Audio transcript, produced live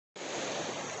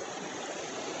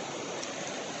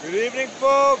Good evening,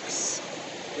 folks.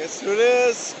 Guess who it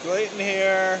is? Clayton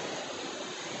here.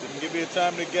 Didn't give you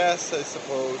time to guess, I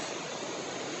suppose.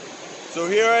 So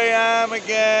here I am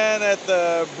again at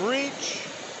the breach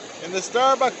in the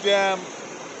Starbuck Dam.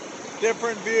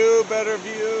 Different view, better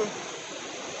view.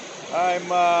 I'm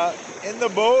in the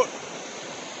boat.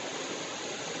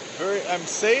 I'm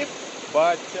safe,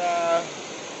 but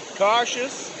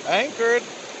cautious, anchored,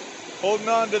 holding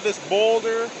on to this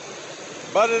boulder,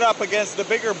 butted up against the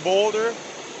bigger boulder.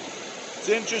 It's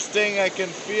interesting, I can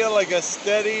feel like a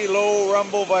steady, low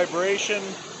rumble vibration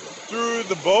through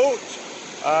the boat.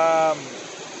 I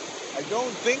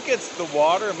don't think it's the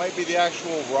water, it might be the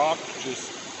actual rock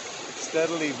just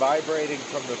steadily vibrating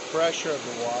from the pressure of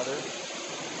the water.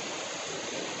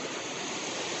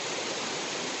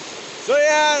 So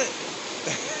yeah,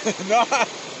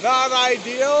 not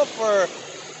ideal for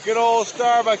good old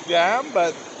Starbuck Dam,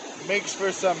 but makes for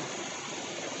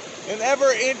an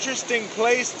ever interesting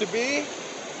place to be.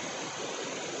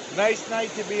 Nice night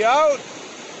to be out.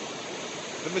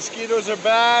 The mosquitoes are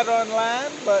bad on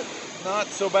land, but not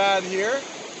so bad here.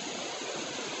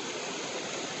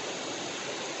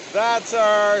 That's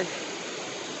our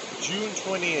June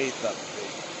 28th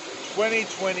update,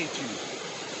 2022.